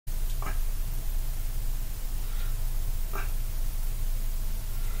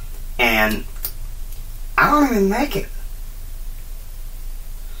And I don't even make it.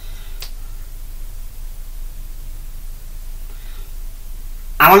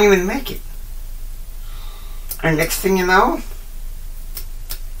 I don't even make it. And next thing you know,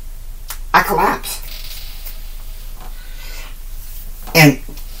 I collapse. And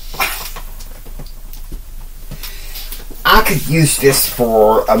I could use this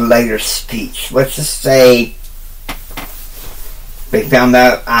for a later speech. Let's just say they found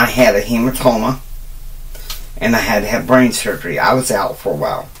out I had a hematoma and I had to have brain surgery. I was out for a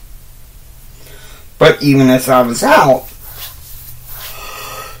while. But even as I was out,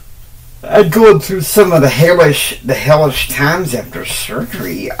 I'd gone through some of the hellish times after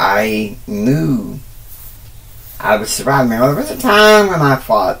surgery. I knew I would survive. Now, there was a time when I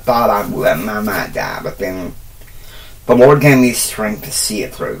thought I might die, but then the Lord gave me strength to see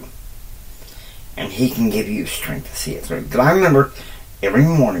it through. And He can give you strength to see it through. Because I remember every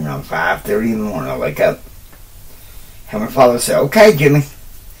morning around 5:30 in the morning, I wake up. Heavenly Father would say, okay, Jimmy,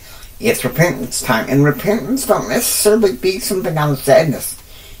 it's repentance time. And repentance don't necessarily be something out of sadness.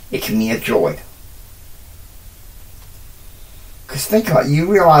 It can be a joy. Because think about it,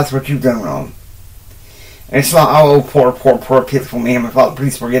 you realize what you've done wrong. And it's not, oh, poor, pitiful me, Heavenly Father,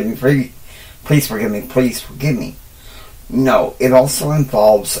 please forgive me, please forgive me, please forgive me. No, it also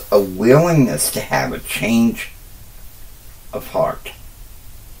involves a willingness to have a change of heart.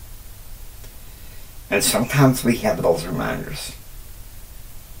 And sometimes we have those reminders.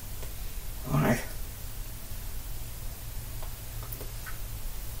 Alright?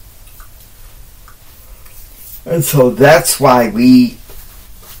 And so that's why we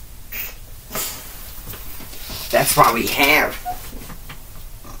have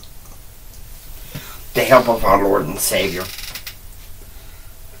the help of our Lord and Savior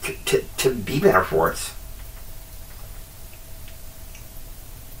to be better for us.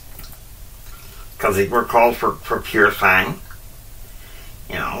 Because we're called for purifying.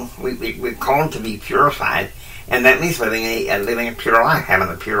 You know, we're called to be purified, and that means living a pure life, having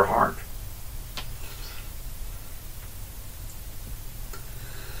a pure heart.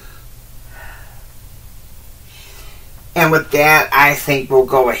 And with that, I think we'll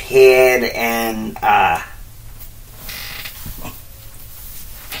go ahead and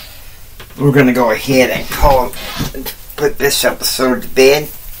we're going to go ahead and put this episode to bed.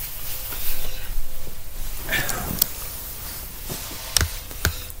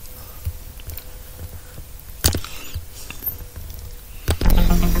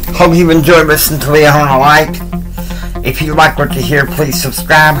 Hope you've enjoyed listening to Leah Horner Light. If you like what you hear, please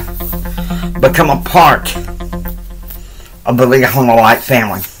subscribe. Become a part of the Leah Horner Light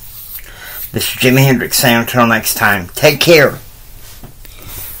family. This is Jimi Hendrix saying until next time, take care.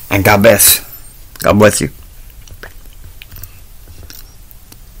 And God bless. God bless you.